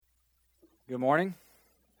Good morning.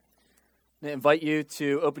 I invite you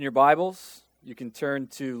to open your Bibles. You can turn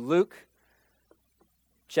to Luke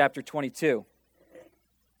chapter 22.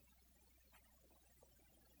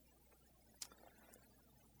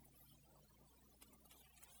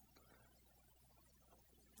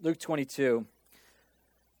 Luke 22.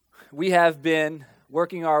 We have been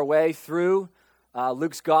working our way through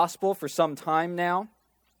Luke's gospel for some time now.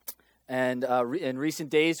 And in recent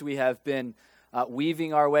days, we have been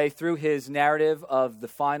weaving our way through his narrative of the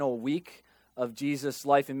final week of Jesus'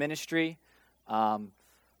 life and ministry. A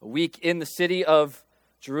week in the city of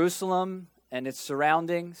Jerusalem and its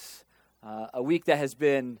surroundings. A week that has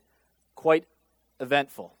been quite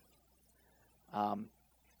eventful.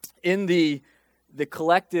 In the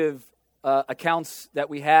collective accounts that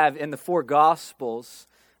we have in the four Gospels,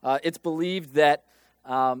 it's believed that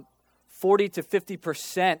 40 to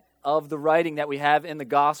 50% of the writing that we have in the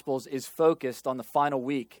Gospels is focused on the final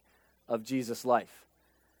week of Jesus' life.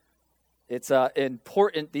 It's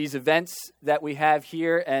important, these events that we have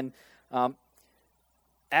here, and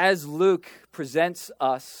as Luke presents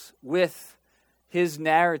us with his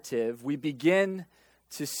narrative, we begin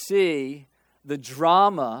to see the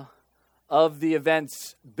drama of the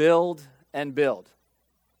events build and build.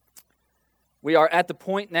 We are at the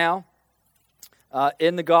point now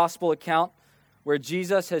in the gospel account where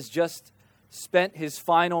Jesus has just spent his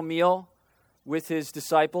final meal with his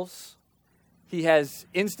disciples. He has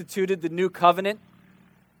instituted the new covenant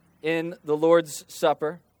in the Lord's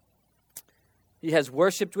Supper. He has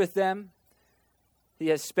worshiped with them. He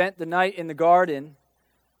has spent the night in the garden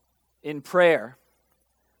in prayer,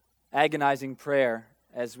 agonizing prayer,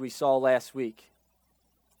 as we saw last week.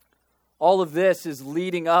 All of this is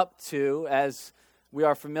leading up to, as we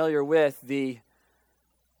are familiar with, the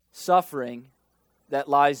suffering that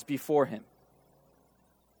lies before him.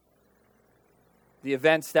 The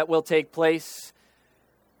events that will take place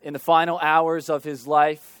in the final hours of his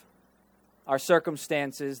life are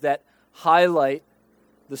circumstances that highlight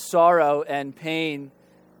the sorrow and pain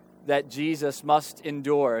that Jesus must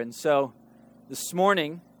endure. And so this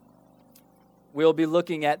morning, we'll be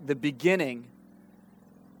looking at the beginning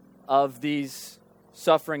of these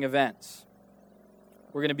suffering events.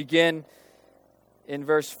 We're going to begin in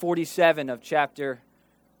verse 47 of chapter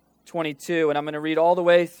 22, and I'm going to read all the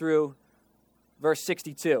way through verse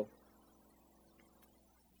 62.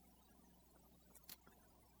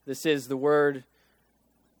 This is the word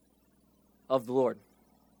of the Lord.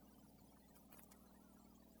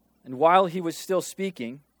 And while he was still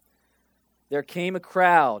speaking, there came a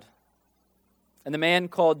crowd, and the man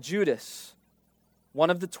called Judas,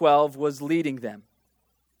 one of the 12, was leading them.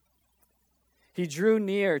 He drew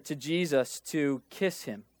near to Jesus to kiss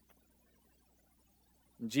him.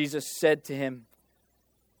 And Jesus said to him,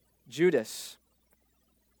 "Judas,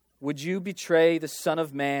 would you betray the Son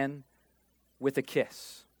of Man with a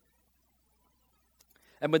kiss?"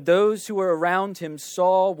 And when those who were around him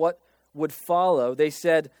saw what would follow, they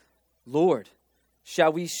said, "Lord,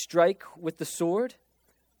 shall we strike with the sword?"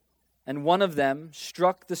 And one of them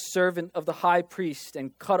struck the servant of the high priest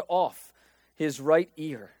and cut off his right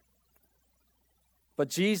ear. But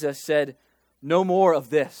Jesus said, "No more of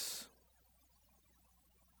this."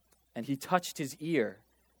 And he touched his ear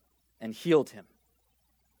and healed him.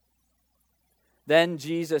 Then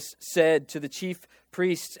Jesus said to the chief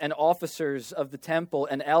priests and officers of the temple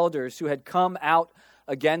and elders who had come out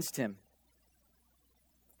against him,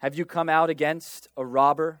 "Have you come out against a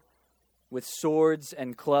robber with swords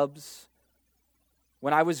and clubs?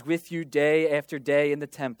 When I was with you day after day in the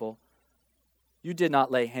temple, you did not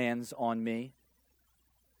lay hands on me.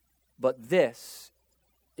 But this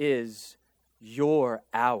is your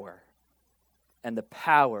hour and the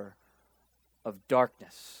power of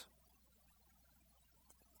darkness."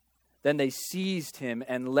 Then they seized him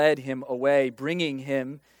and led him away, bringing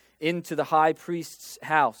him into the high priest's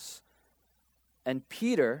house. And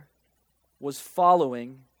Peter was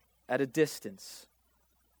following at a distance.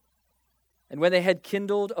 And when they had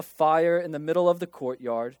kindled a fire in the middle of the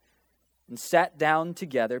courtyard and sat down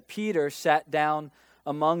together, Peter sat down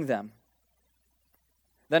among them.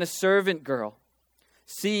 Then a servant girl,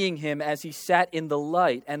 seeing him as he sat in the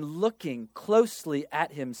light and looking closely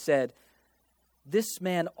at him, said, "This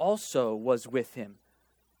man also was with him."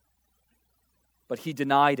 But he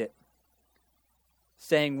denied it,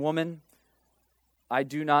 saying, "Woman, I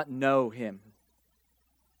do not know him."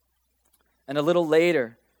 And a little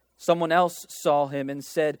later, someone else saw him and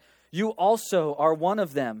said, "You also are one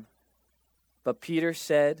of them." But Peter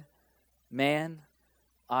said, "Man,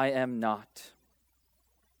 I am not."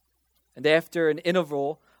 And after an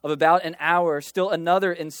interval of about an hour, still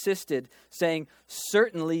another insisted, saying,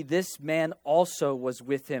 "Certainly this man also was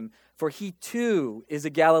with him, for he too is a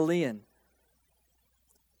Galilean."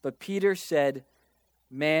 But Peter said,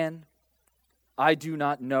 "Man, I do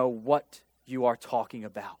not know what you are talking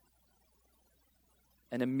about."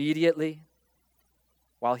 And immediately,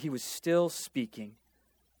 while he was still speaking,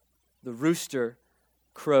 the rooster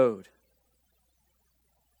crowed.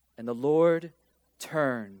 And the Lord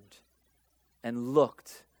turned and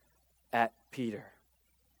looked at Peter.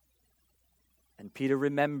 And Peter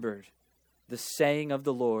remembered the saying of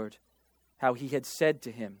the Lord, how he had said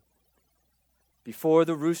to him, "Before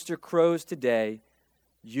the rooster crows today,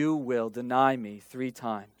 you will deny me 3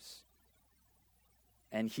 times."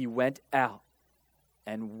 And he went out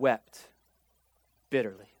and wept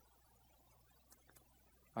bitterly.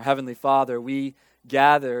 Our Heavenly Father, we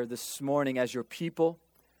gather this morning as your people,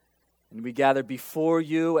 and we gather before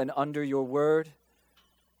you and under your word,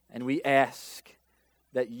 and we ask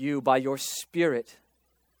that you, by your Spirit,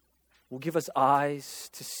 will give us eyes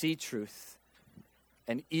to see truth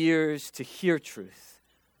and ears to hear truth,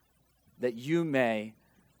 that you may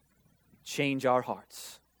change our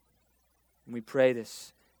hearts. And we pray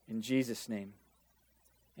this in Jesus' name.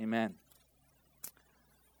 Amen.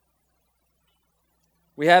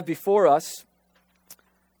 We have before us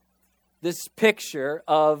this picture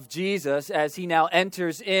of Jesus as he now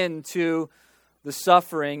enters into the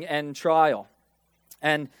suffering and trial.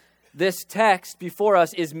 And this text before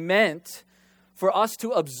us is meant for us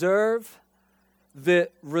to observe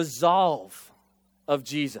the resolve of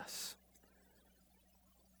Jesus.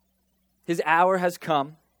 His hour has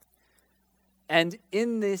come, and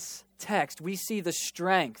in this text we see the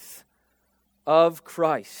strength of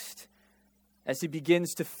Christ as he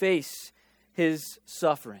begins to face his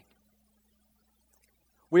suffering.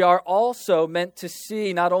 We are also meant to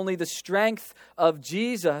see not only the strength of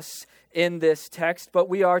Jesus in this text, but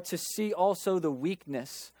we are to see also the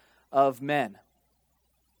weakness of men.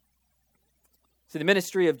 So the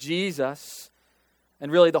ministry of Jesus,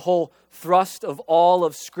 and really the whole thrust of all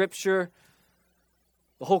of Scripture,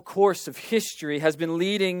 the whole course of history has been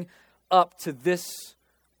leading up to this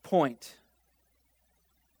point.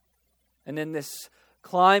 And in this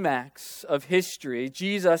climax of history,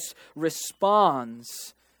 Jesus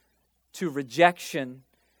responds to rejection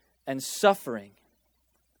and suffering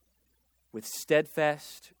with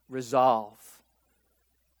steadfast resolve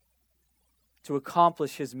to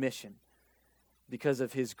accomplish his mission because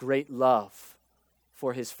of his great love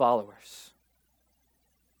for his followers.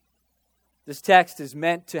 This text is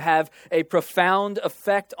meant to have a profound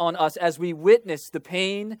effect on us as we witness the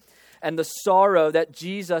pain and the sorrow that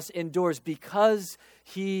Jesus endures because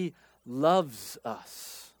he loves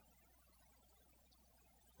us.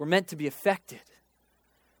 We're meant to be affected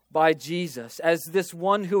by Jesus as this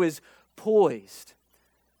one who is poised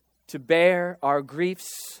to bear our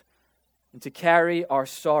griefs and to carry our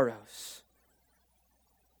sorrows.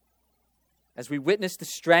 As we witness the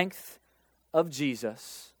strength of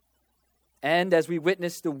Jesus and as we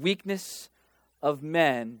witness the weakness of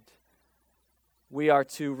men, we are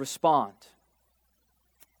to respond.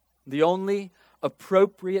 The only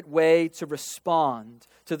appropriate way to respond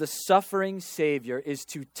to the suffering Savior is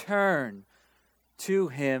to turn to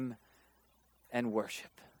him and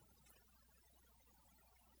worship.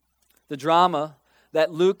 The drama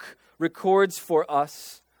that Luke records for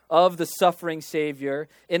us of the suffering Savior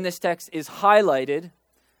in this text is highlighted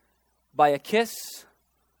by a kiss,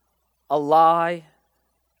 a lie,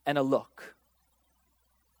 and a look.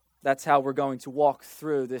 That's how we're going to walk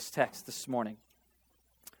through this text this morning.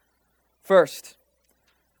 First,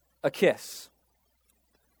 a kiss.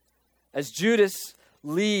 As Judas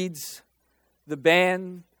leads the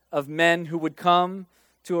band of men who would come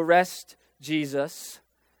to arrest Jesus,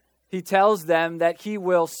 he tells them that he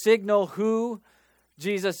will signal who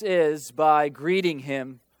Jesus is by greeting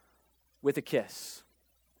him with a kiss.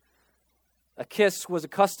 A kiss was a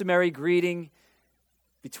customary greeting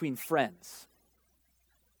between friends,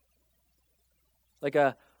 like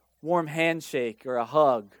a warm handshake or a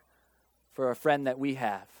hug for a friend that we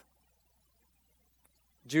have.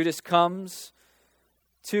 Judas comes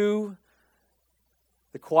to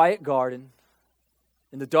the quiet garden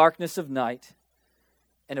in the darkness of night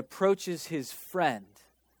and approaches his friend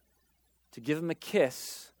to give him a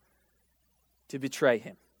kiss to betray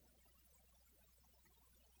him.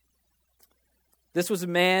 This was a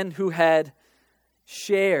man who had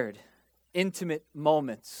shared intimate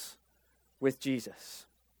moments with Jesus.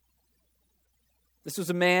 This was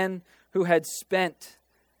a man who had spent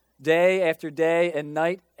day after day and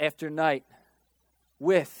night after night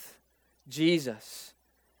with Jesus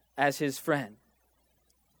as his friend.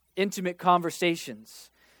 intimate conversations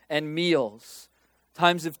and meals,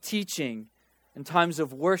 times of teaching and times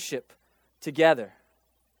of worship together.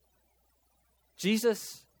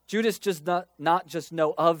 Judas does not just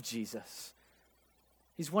know of Jesus.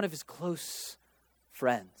 He's one of his close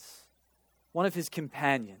friends, one of his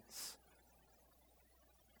companions.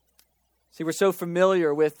 See, we're so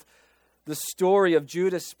familiar with the story of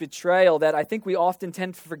Judas' betrayal that I think we often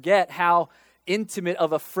tend to forget how intimate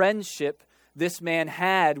of a friendship this man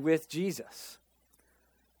had with Jesus.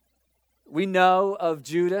 We know of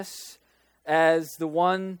Judas as the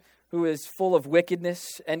one who is full of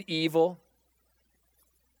wickedness and evil.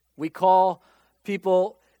 We call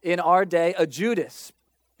people in our day a Judas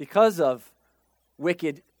because of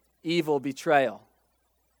wicked, evil betrayal.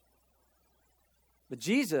 But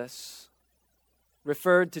Jesus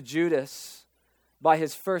referred to Judas by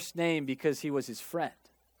his first name because he was his friend.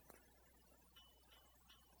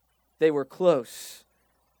 They were close.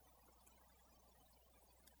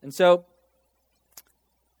 And so,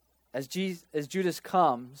 as Judas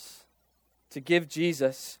comes to give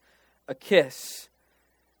Jesus a kiss,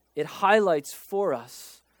 it highlights for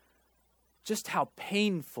us just how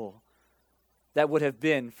painful that would have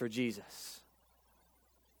been for Jesus.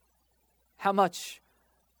 How much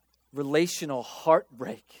relational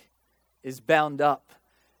heartbreak is bound up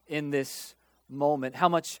in this moment. How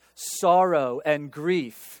much sorrow and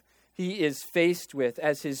grief he is faced with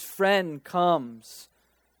as his friend comes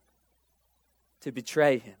to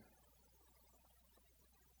betray him.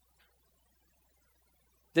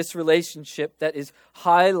 This relationship that is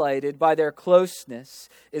highlighted by their closeness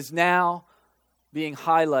is now being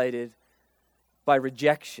highlighted by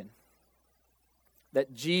rejection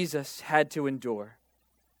that Jesus had to endure.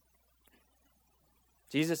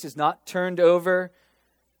 Jesus is not turned over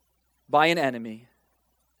by an enemy.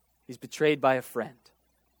 He's betrayed by a friend.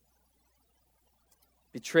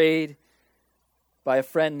 Betrayed by a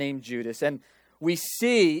friend named Judas. And we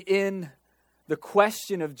see in the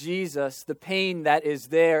question of Jesus the pain that is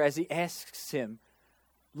there as he asks him,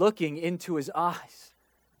 looking into his eyes,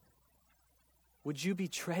 would you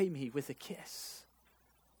betray me with a kiss?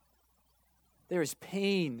 There is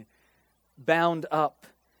pain bound up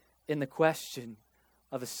in the question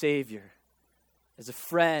of a Savior as a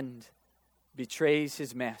friend betrays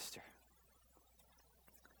his master.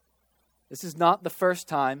 This is not the first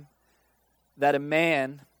time that a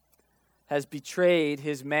man has betrayed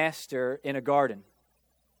his master in a garden.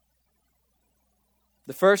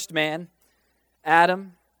 The first man,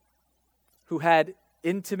 Adam, who had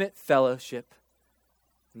intimate fellowship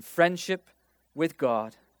and friendship with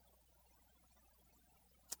God,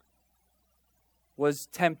 was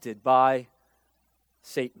tempted by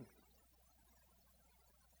Satan.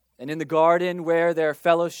 And in the garden where their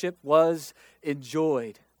fellowship was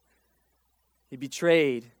enjoyed, he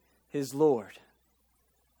betrayed his Lord.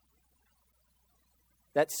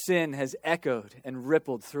 That sin has echoed and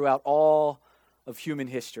rippled throughout all of human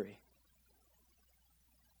history.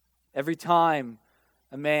 Every time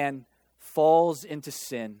a man falls into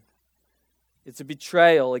sin, it's a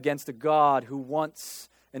betrayal against a God who wants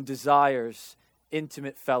and desires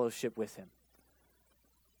intimate fellowship with him.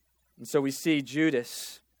 And so we see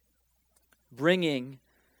Judas bringing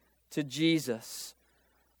to Jesus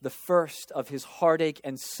the first of his heartache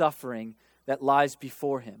and suffering that lies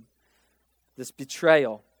before him. This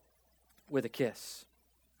betrayal with a kiss.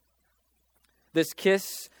 This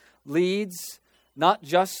kiss leads not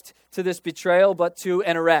just to this betrayal, but to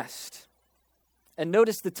an arrest. And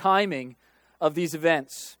notice the timing of these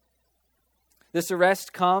events. This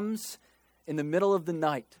arrest comes in the middle of the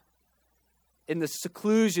night, in the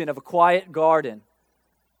seclusion of a quiet garden,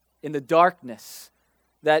 in the darkness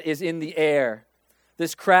that is in the air.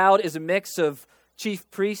 This crowd is a mix of chief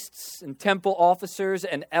priests and temple officers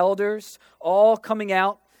and elders, all coming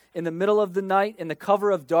out in the middle of the night in the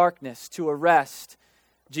cover of darkness to arrest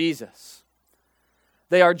Jesus.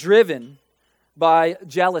 They are driven by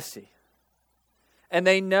jealousy, and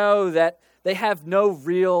they know that they have no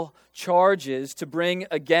real charges to bring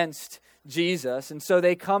against Jesus, and so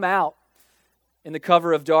they come out in the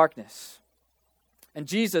cover of darkness. And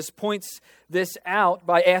Jesus points this out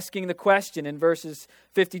by asking the question in verses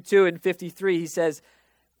 52 and 53. He says,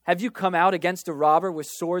 "Have you come out against a robber with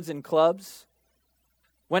swords and clubs?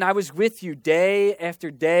 When I was with you day after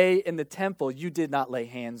day in the temple, you did not lay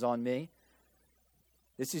hands on me.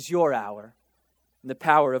 This is your hour and the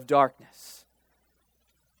power of darkness."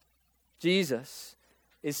 Jesus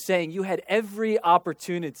is saying you had every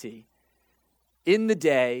opportunity in the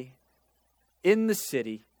day, in the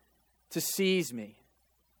city, to seize me.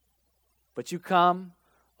 But you come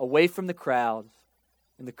away from the crowd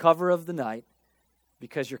in the cover of the night,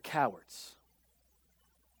 Because you're cowards.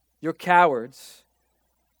 You're cowards.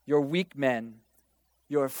 You're weak men.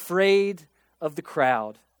 You're afraid of the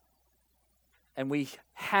crowd. And we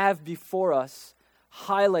have before us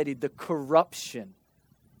highlighted the corruption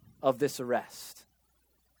of this arrest.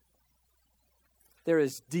 There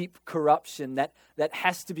is deep corruption that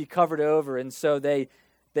has to be covered over, and so they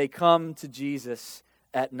come to Jesus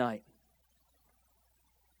at night.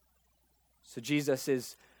 So Jesus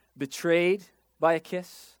is betrayed by a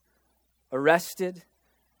kiss, arrested,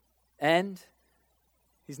 and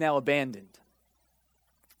he's now abandoned.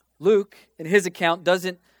 Luke, in his account,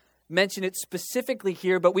 doesn't mention it specifically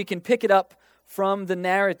here, but we can pick it up from the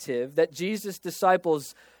narrative that Jesus'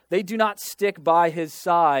 disciples, they do not stick by his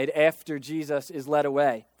side after Jesus is led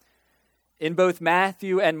away. In both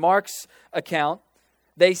Matthew and Mark's account,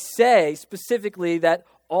 they say specifically that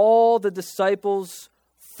all the disciples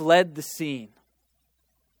fled the scene.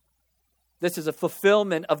 This is a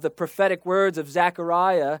fulfillment of the prophetic words of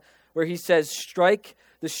Zechariah, where he says, "Strike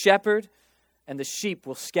the shepherd, and the sheep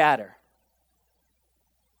will scatter."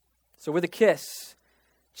 So with a kiss,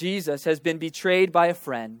 Jesus has been betrayed by a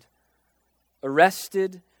friend,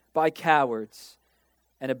 arrested by cowards,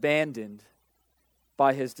 and abandoned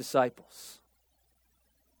by his disciples.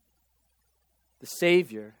 The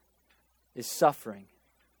Savior is suffering,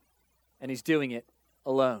 and he's doing it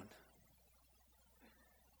alone.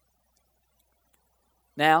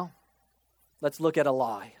 Now, let's look at a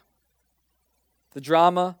lie. The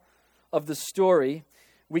drama of the story,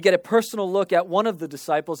 we get a personal look at one of the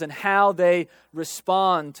disciples and how they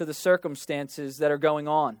respond to the circumstances that are going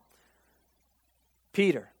on.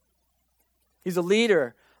 Peter. He's a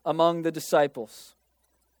leader among the disciples.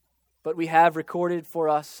 But we have recorded for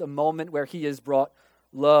us a moment where he is brought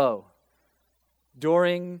low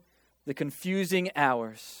during the confusing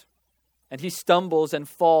hours, and he stumbles and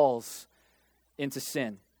falls into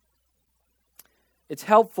sin. It's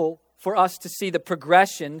helpful for us to see the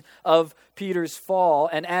progression of Peter's fall,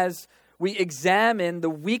 and as we examine the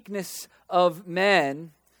weakness of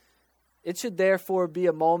men, it should therefore be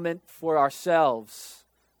a moment for ourselves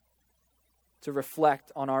to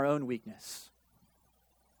reflect on our own weakness.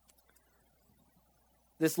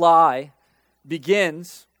 This lie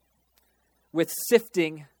begins with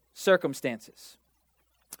sifting circumstances.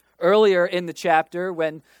 Earlier in the chapter,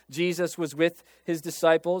 when Jesus was with his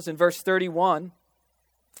disciples, in verse 31,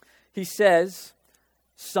 he says,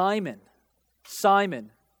 "Simon,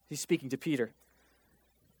 Simon," he's speaking to Peter,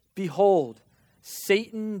 "behold,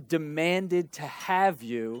 Satan demanded to have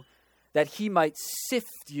you that he might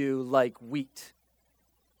sift you like wheat."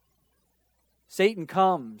 Satan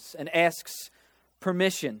comes and asks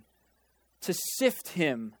permission to sift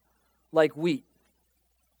him like wheat.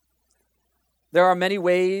 There are many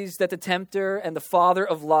ways that the tempter and the father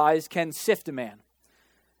of lies can sift a man.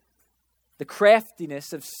 The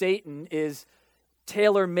craftiness of Satan is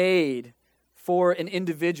tailor-made for an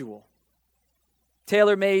individual.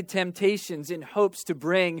 Tailor-made temptations in hopes to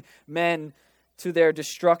bring men to their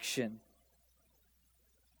destruction.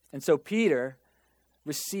 And so Peter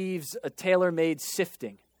receives a tailor-made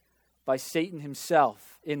sifting by Satan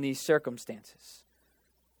himself in these circumstances.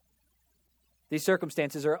 These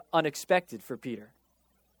circumstances are unexpected for Peter.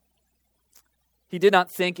 He did not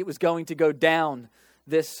think it was going to go down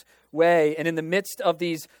this way. And in the midst of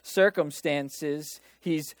these circumstances,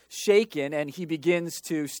 he's shaken and he begins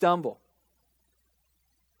to stumble.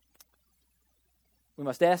 We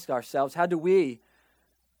must ask ourselves, how do we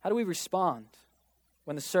respond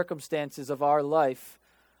when the circumstances of our life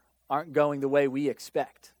aren't going the way we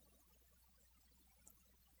expect?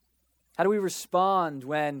 How do we respond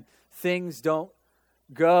when things don't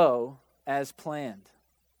go as planned?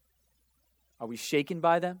 Are we shaken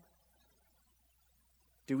by them?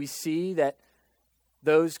 Do we see that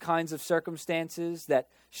those kinds of circumstances that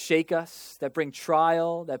shake us, that bring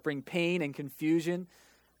trial, that bring pain and confusion,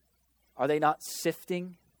 are they not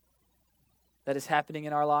sifting that is happening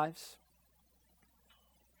in our lives?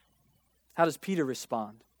 How does Peter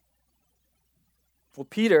respond? Well,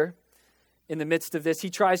 Peter, in the midst of this, he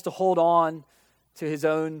tries to hold on to his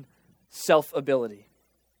own self-ability.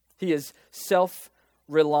 He is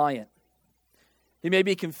self-reliant. He may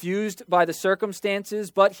be confused by the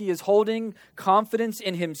circumstances, but he is holding confidence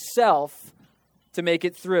in himself to make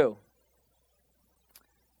it through.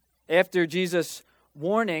 After Jesus'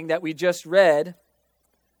 warning that we just read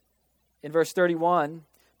in verse 31,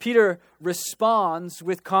 Peter responds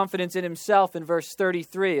with confidence in himself in verse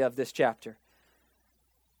 33 of this chapter.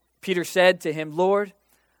 Peter said to him, "Lord,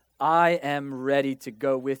 I am ready to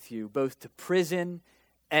go with you, both to prison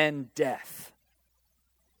and death."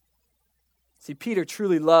 See, Peter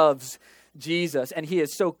truly loves Jesus, and he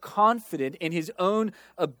is so confident in his own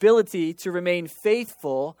ability to remain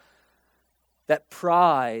faithful that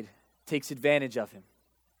pride takes advantage of him.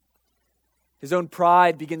 His own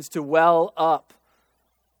pride begins to well up.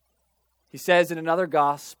 He says in another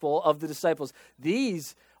gospel of the disciples,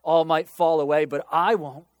 "These all might fall away, but I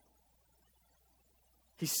won't."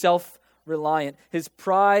 He's self-reliant. His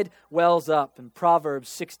pride wells up, and Proverbs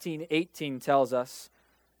 16:18 tells us,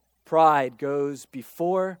 "Pride goes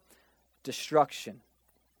before destruction,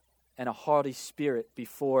 and a haughty spirit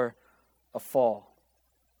before a fall."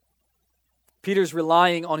 Peter's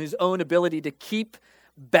relying on his own ability to keep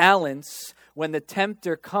balance when the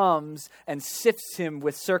tempter comes and sifts him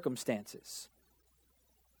with circumstances.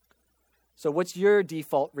 So what's your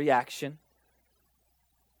default reaction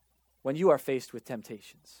when you are faced with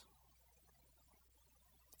temptations?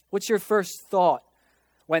 What's your first thought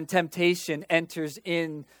when temptation enters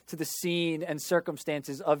into the scene and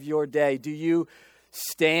circumstances of your day? Do you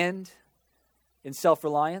stand in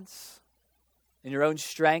self-reliance, in your own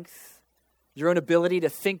strength, your own ability to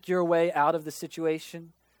think your way out of the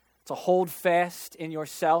situation, to hold fast in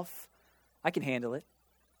yourself? I can handle it.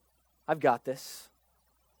 I've got this.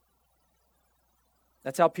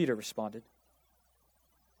 That's how Peter responded.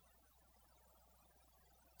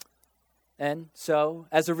 And so,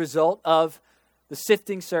 as a result of the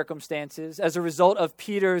sifting circumstances, as a result of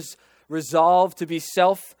Peter's resolve to be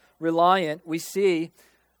self-reliant, we see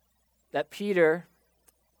that Peter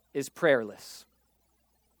is prayerless.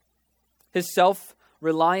 His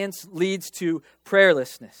self-reliance leads to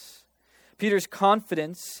prayerlessness. Peter's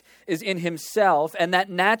confidence is in himself, and that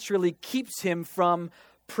naturally keeps him from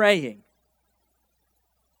praying.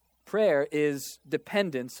 Prayer is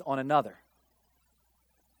dependence on another.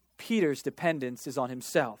 Peter's dependence is on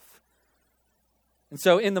himself. And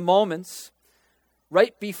so in the moments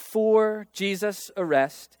right before Jesus'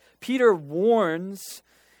 arrest, Peter warns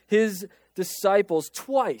his disciples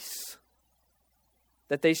twice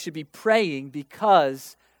that they should be praying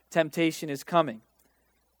because temptation is coming.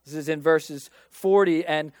 This is in verses 40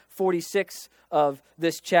 and 46 of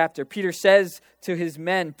this chapter. Peter says to his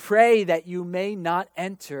men, "Pray that you may not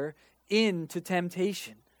enter into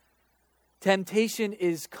temptation." Temptation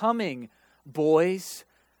is coming, boys.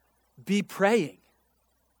 Be praying.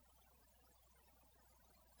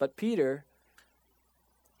 But Peter,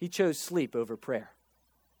 he chose sleep over prayer.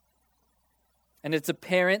 And it's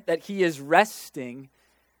apparent that he is resting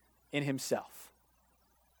in himself.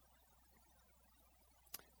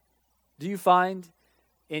 Do you find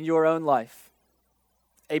in your own life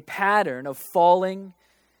a pattern of falling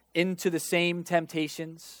into the same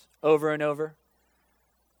temptations over and over?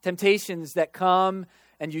 Temptations that come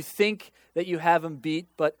and you think that you have them beat,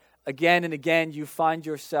 but again and again you find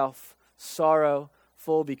yourself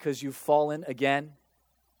sorrowful because you've fallen again.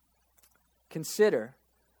 Consider,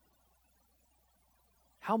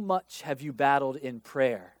 how much have you battled in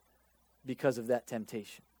prayer because of that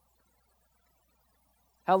temptation?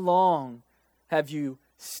 How long have you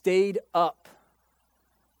stayed up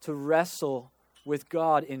to wrestle with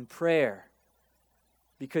God in prayer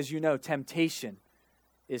because you know temptation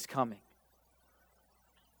is coming?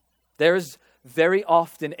 There's very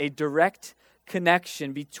often a direct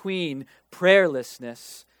connection between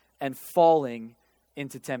prayerlessness and falling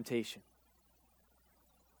into temptation.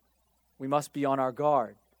 We must be on our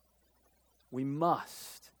guard. We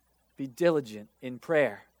must be diligent in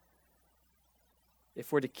prayer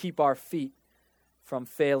if we're to keep our feet from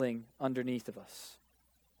failing underneath of us.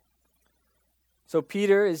 So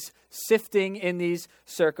Peter is sifting in these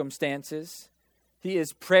circumstances. He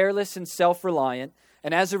is prayerless and self-reliant.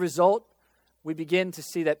 And as a result, we begin to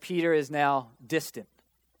see that Peter is now distant.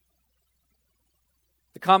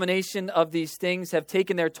 The combination of these things have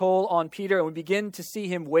taken their toll on Peter, and we begin to see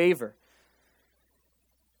him waver.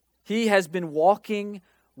 He has been walking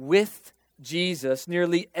with Jesus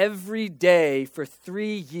nearly every day for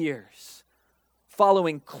 3 years,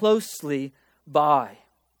 following closely by.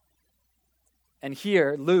 And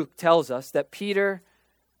here, Luke tells us that Peter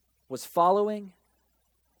was following,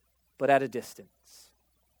 but at a distance.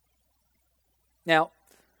 Now,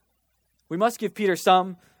 we must give Peter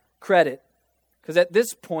some credit, because at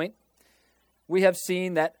this point, we have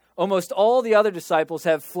seen that almost all the other disciples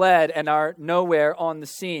have fled and are nowhere on the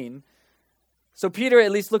scene. So Peter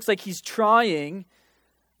at least looks like he's trying,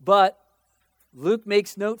 but Luke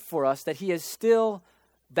makes note for us that he has still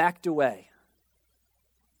backed away.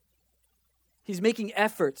 He's making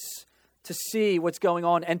efforts to see what's going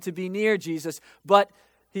on and to be near Jesus, but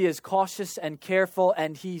he is cautious and careful,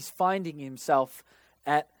 and he's finding himself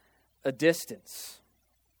at a distance.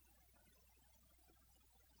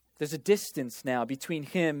 There's a distance now between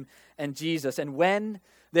him and Jesus. And when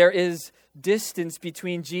there is distance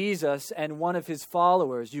between Jesus and one of his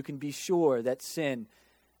followers, you can be sure that sin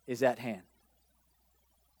is at hand.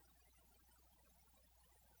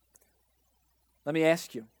 Let me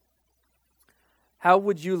ask you, how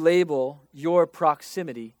would you label your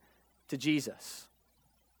proximity to Jesus?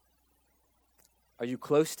 Are you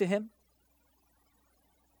close to him?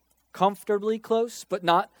 Comfortably close, but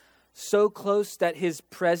not so close that his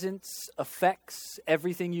presence affects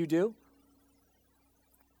everything you do?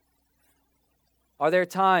 Are there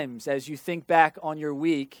times as you think back on your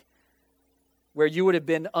week where you would have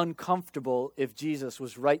been uncomfortable if Jesus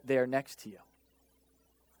was right there next to you?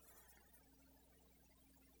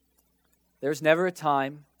 There's never a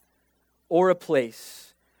time or a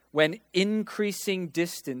place when increasing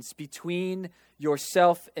distance between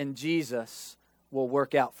yourself and Jesus will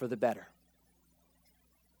work out for the better.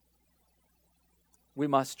 We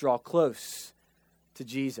must draw close to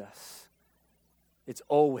Jesus. It's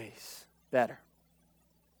always better.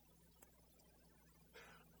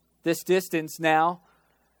 This distance now,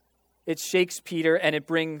 it shakes Peter and it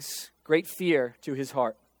brings great fear to his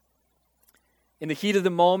heart. In the heat of the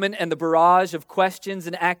moment and the barrage of questions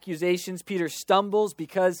and accusations, Peter stumbles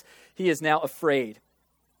because he is now afraid.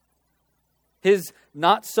 His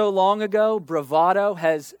not so long ago bravado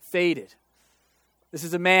has faded. This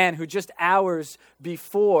is a man who just hours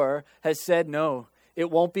before has said, "No, it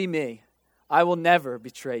won't be me. I will never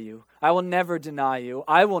betray you. I will never deny you.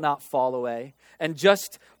 I will not fall away." And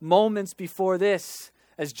just moments before this,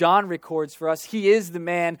 as John records for us, he is the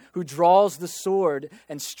man who draws the sword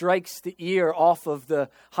and strikes the ear off of the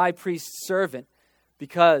high priest's servant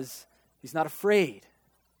because he's not afraid,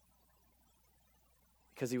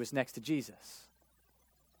 because he was next to Jesus.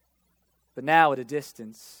 But now at a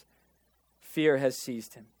distance, fear has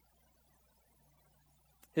seized him.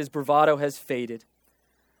 His bravado has faded.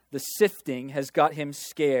 The sifting has got him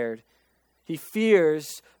scared. He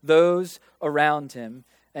fears those around him,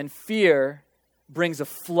 and fear brings a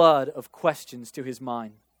flood of questions to his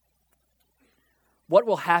mind. What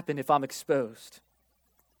will happen if I'm exposed?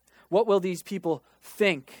 What will these people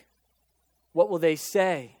think? What will they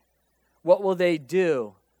say? What will they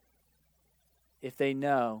do if they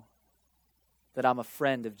know that I'm a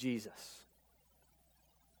friend of Jesus?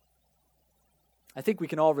 I think we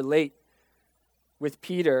can all relate with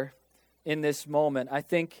Peter in this moment. I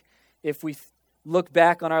think if we look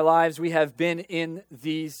back on our lives, we have been in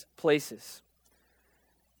these places.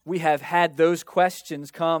 We have had those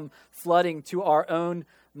questions come flooding to our own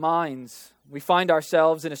minds. We find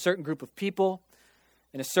ourselves in a certain group of people,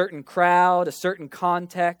 in a certain crowd, a certain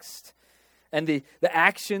context, and the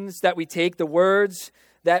actions that we take, the words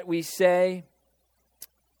that we say,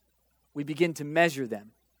 we begin to measure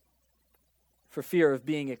them for fear of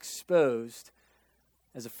being exposed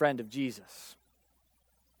as a friend of Jesus.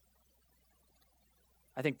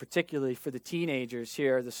 I think particularly for the teenagers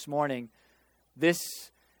here this morning, this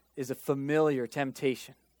is a familiar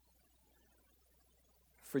temptation.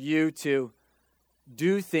 For you to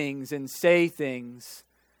do things and say things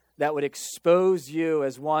that would expose you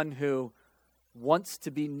as one who wants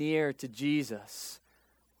to be near to Jesus,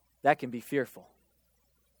 that can be fearful.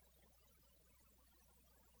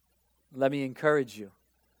 Let me encourage you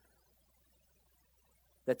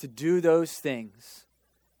that to do those things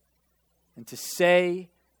and to say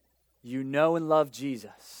you know and love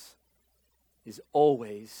Jesus is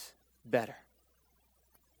always better.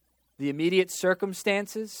 The immediate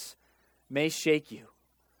circumstances may shake you,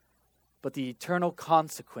 but the eternal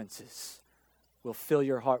consequences will fill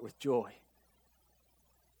your heart with joy.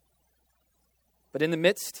 But in the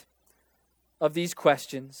midst of these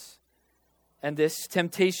questions and this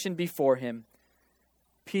temptation before him,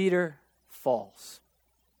 Peter falls.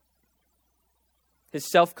 His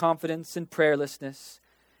self-confidence and prayerlessness,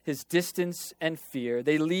 his distance and fear,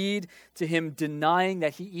 they lead to him denying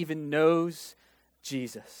that he even knows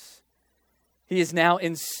Jesus. He is now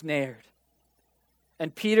ensnared.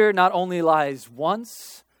 And Peter not only lies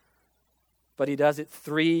once, but he does it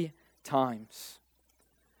 3 times.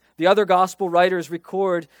 The other gospel writers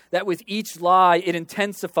record that with each lie, it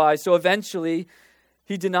intensifies. So eventually,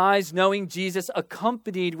 he denies knowing Jesus,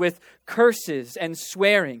 accompanied with curses and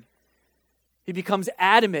swearing. He becomes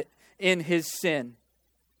adamant in his sin.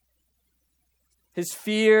 His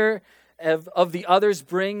fear of the others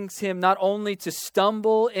brings him not only to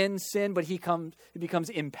stumble in sin, but he becomes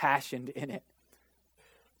impassioned in it.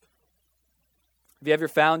 Have you ever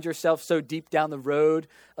found yourself so deep down the road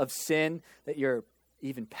of sin that you're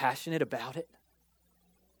even passionate about it?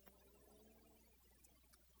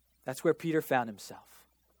 That's where Peter found himself.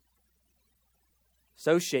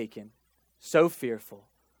 so shaken, so fearful,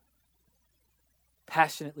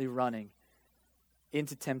 passionately running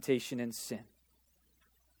into temptation and sin.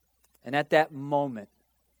 And at that moment,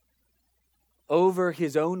 over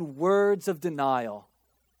his own words of denial,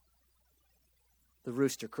 the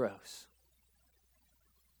rooster crows.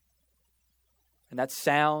 And that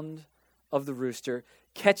sound of the rooster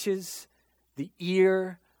catches the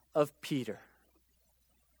ear of Peter.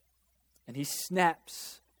 And he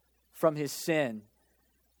snaps from his sin,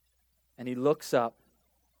 and he looks up,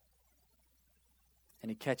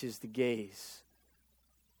 and he catches the gaze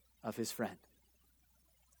of his friend.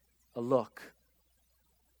 A look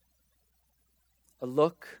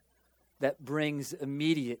that brings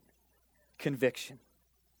immediate conviction.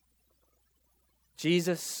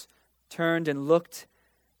 Jesus turned and looked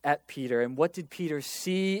at Peter. And what did Peter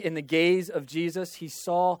see in the gaze of Jesus? He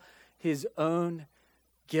saw his own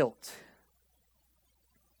guilt.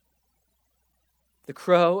 The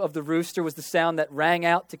crow of the rooster was the sound that rang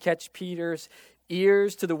out to catch Peter's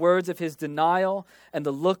ears to the words of his denial, and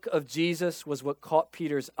the look of Jesus was what caught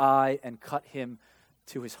Peter's eye and cut him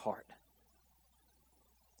to his heart.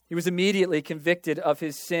 He was immediately convicted of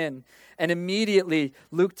his sin, and immediately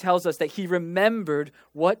Luke tells us that he remembered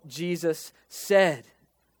what Jesus said.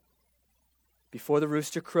 Before the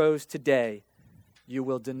rooster crows today, you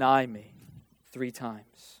will deny me 3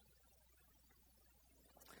 times.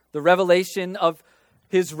 The revelation of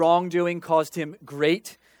his wrongdoing caused him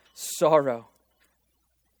great sorrow.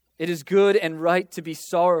 It is good and right to be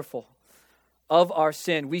sorrowful of our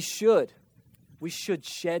sin. We should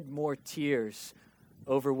shed more tears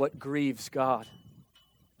over what grieves God.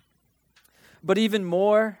 But even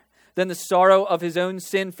more than the sorrow of his own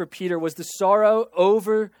sin for Peter was the sorrow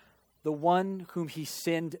over the one whom he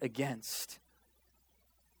sinned against.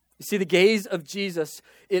 You see, the gaze of Jesus,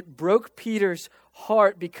 it broke Peter's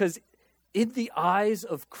heart because in the eyes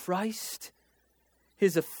of Christ,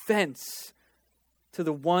 his offense to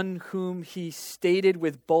the one whom he stated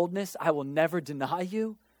with boldness, I will never deny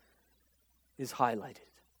you, is highlighted.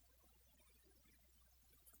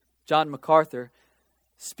 John MacArthur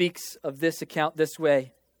speaks of this account this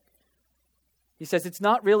way. He says, it's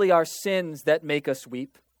not really our sins that make us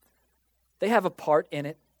weep. They have a part in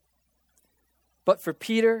it. But for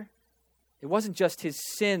Peter, it wasn't just his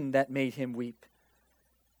sin that made him weep.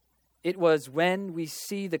 It was when we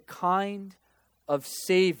see the kind of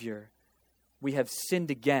Savior we have sinned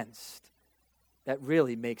against that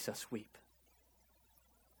really makes us weep.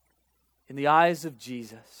 In the eyes of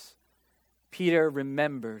Jesus, Peter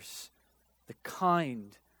remembers the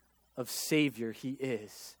kind of Savior he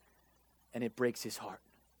is, and it breaks his heart.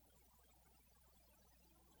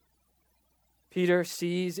 Peter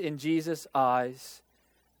sees in Jesus' eyes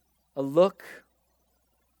a look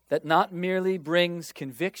that not merely brings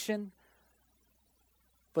conviction,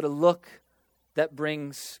 but a look that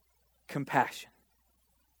brings compassion.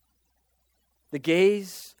 The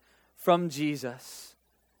gaze from Jesus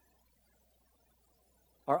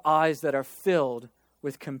are eyes that are filled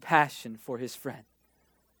with compassion for his friend.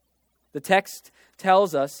 The text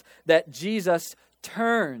tells us that Jesus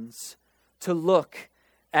turns to look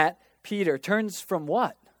at Peter. Turns from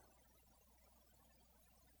what?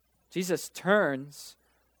 Jesus turns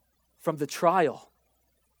from the trial,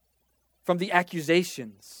 from the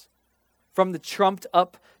accusations, from the trumped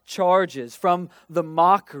up charges, from the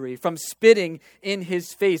mockery, from spitting in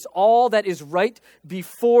his face, all that is right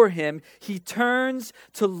before him. He turns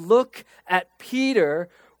to look at Peter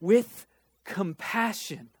with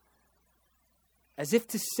compassion, as if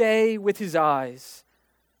to say with his eyes,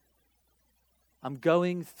 I'm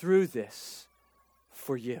going through this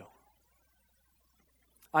for you.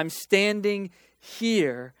 I'm standing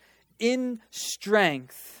here in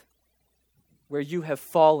strength where you have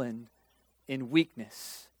fallen in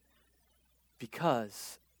weakness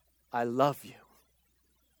because I love you.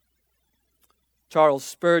 Charles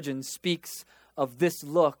Spurgeon speaks of this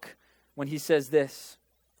look when he says this: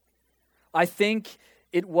 I think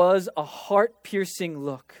it was a heart-piercing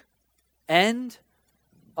look and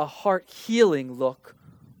a heart-healing look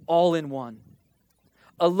all in one.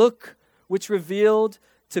 A look which revealed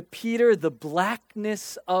to Peter the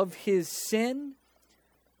blackness of his sin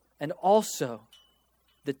and also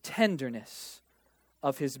the tenderness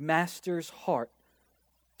of his master's heart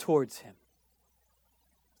towards him.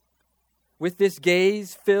 With this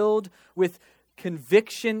gaze filled with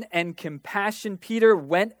conviction and compassion, Peter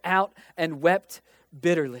went out and wept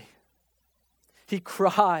bitterly. He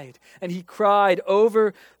cried, and he cried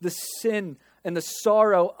over the sin and the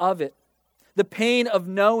sorrow of it, the pain of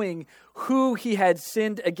knowing who he had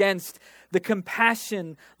sinned against, the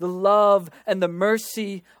compassion, the love, and the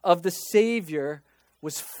mercy of the Savior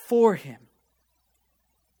was for him.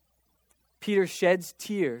 Peter sheds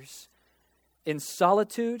tears in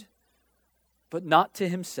solitude, but not to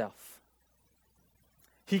himself.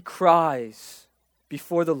 He cries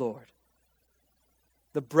before the Lord.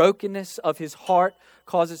 The brokenness of his heart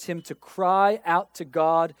causes him to cry out to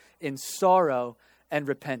God in sorrow and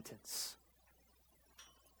repentance.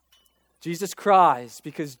 Peter cries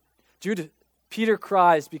because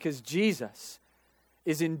Jesus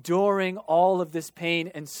is enduring all of this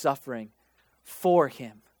pain and suffering for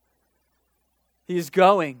him. He is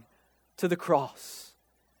going to the cross.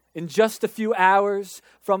 In just a few hours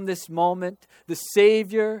from this moment, the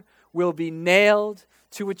Savior will be nailed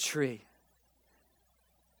to a tree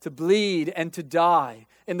to bleed and to die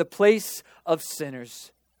in the place of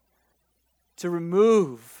sinners, to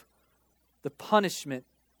remove the punishment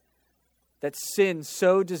that sin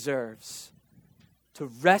so deserves, to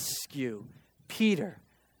rescue Peter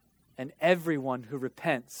and everyone who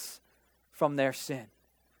repents from their sin.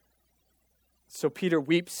 So Peter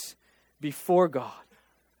weeps before God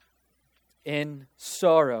in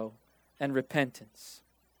sorrow and repentance.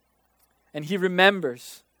 And he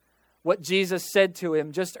remembers what Jesus said to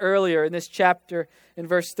him just earlier in this chapter in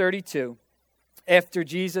verse 32. After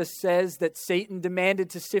Jesus says that Satan demanded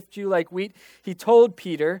to sift you like wheat, he told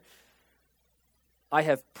Peter, I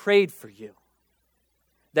have prayed for you,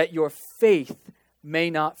 that your faith may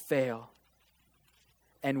not fail.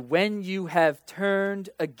 And when you have turned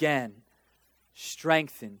again,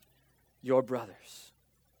 strengthen your brothers.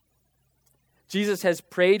 Jesus has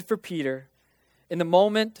prayed for Peter in the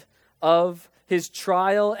moment of his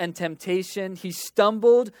trial and temptation. He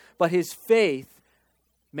stumbled, but his faith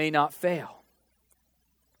may not fail.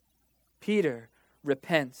 Peter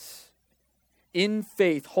repents in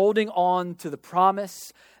faith, holding on to the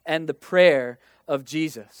promise and the prayer of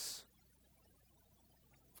Jesus.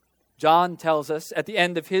 John tells us at the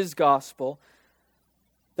end of his gospel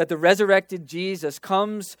that the resurrected Jesus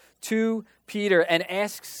comes to Peter and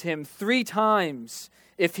asks him 3 times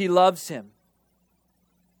if he loves him.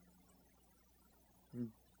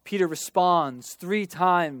 Peter responds 3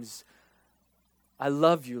 times, I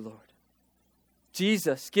love you, Lord.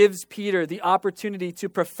 Jesus gives Peter the opportunity to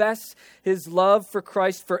profess his love for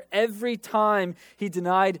Christ for every time he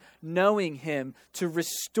denied knowing him, to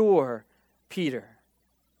restore Peter.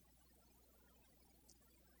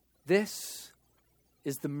 This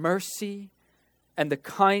is the mercy and the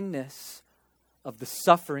kindness of the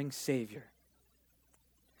suffering Savior.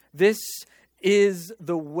 This is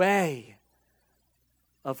the way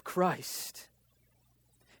of Christ.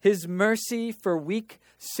 His mercy for weak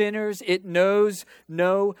sinners, it knows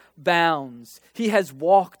no bounds. He has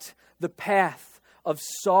walked the path of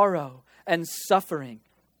sorrow and suffering.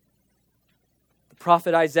 The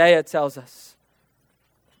prophet Isaiah tells us,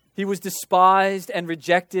 he was despised and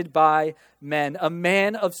rejected by men, a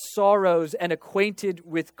man of sorrows and acquainted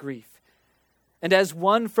with grief. And as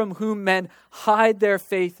one from whom men hide their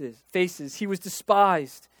faces, he was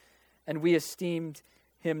despised, and we esteemed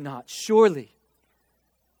him not. Surely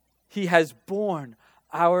he has borne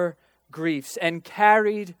our griefs and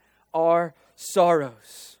carried our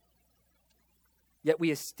sorrows. Yet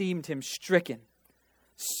we esteemed him stricken,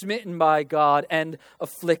 smitten by God, and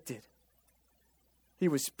afflicted. He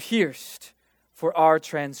was pierced for our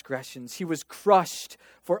transgressions. He was crushed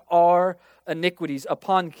for our iniquities.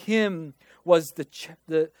 Upon him was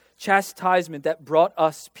the chastisement that brought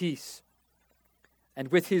us peace. And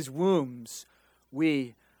with his wounds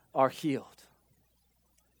we are healed.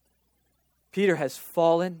 Peter has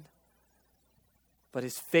fallen, but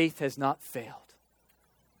his faith has not failed.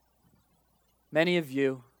 Many of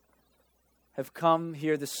you have come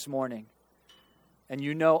here this morning, and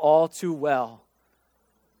you know all too well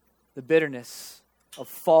the bitterness of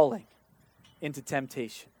falling into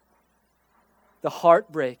temptation, the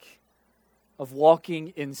heartbreak of walking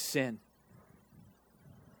in sin.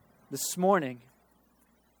 This morning,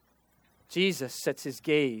 Jesus sets his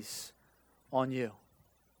gaze on you.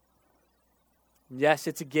 Yes,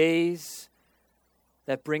 it's a gaze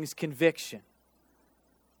that brings conviction.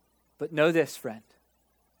 But know this, friend.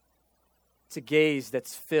 It's a gaze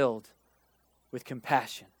that's filled with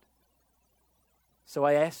compassion. So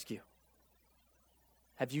I ask you,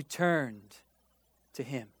 have you turned to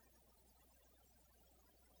him?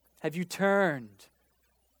 Have you turned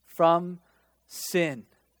from sin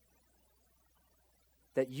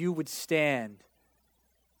that you would stand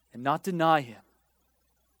and not deny him,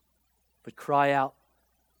 but cry out,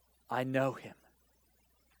 I know him,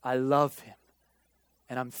 I love him,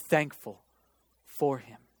 and I'm thankful for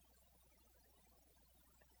him?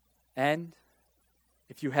 And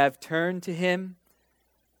if you have turned to him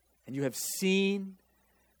and you have seen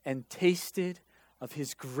and tasted of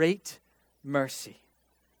his great mercy,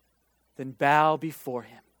 then bow before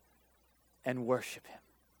him and worship him.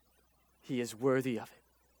 He is worthy of it.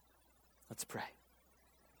 Let's pray.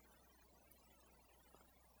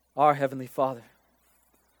 Our Heavenly Father,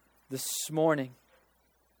 this morning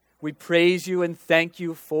we praise you and thank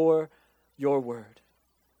you for your word.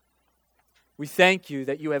 We thank you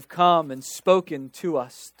that you have come and spoken to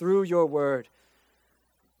us through your word.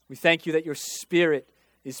 We thank you that your Spirit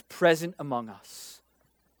is present among us.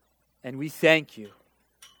 And we thank you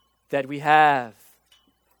that we have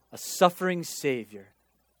a suffering Savior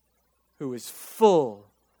who is full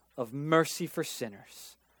of mercy for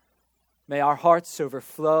sinners. May our hearts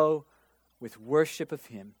overflow with worship of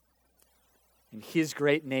him. In his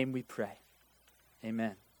great name we pray.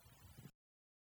 Amen.